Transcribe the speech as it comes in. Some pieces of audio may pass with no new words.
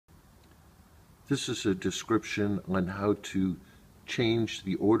This is a description on how to change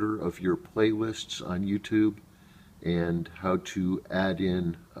the order of your playlists on YouTube and how to add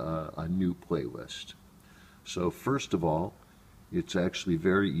in a new playlist. So first of all, it's actually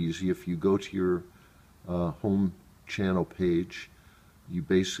very easy. If you go to your home channel page, you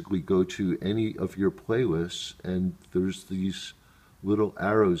basically go to any of your playlists and there's these little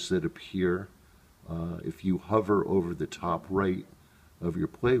arrows that appear if you hover over the top right of your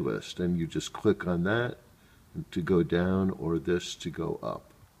playlist, and you just click on that to go down or this to go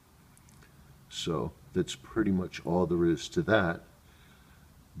up. So that's pretty much all there is to that.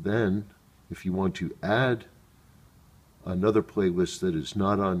 Then if you want to add another playlist that is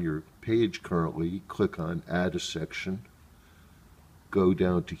not on your page currently, click on Add a Section, go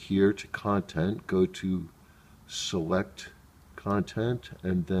down to here to Content, go to Select Content,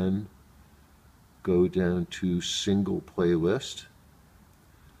 and then go down to Single Playlist.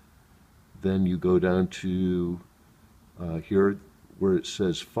 Then you go down to here where it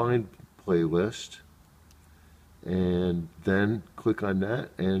says Find Playlist, and then click on that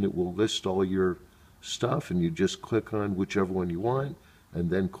and it will list all your stuff, and you just click on whichever one you want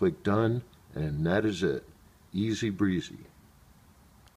and then click Done, and that is it. Easy breezy.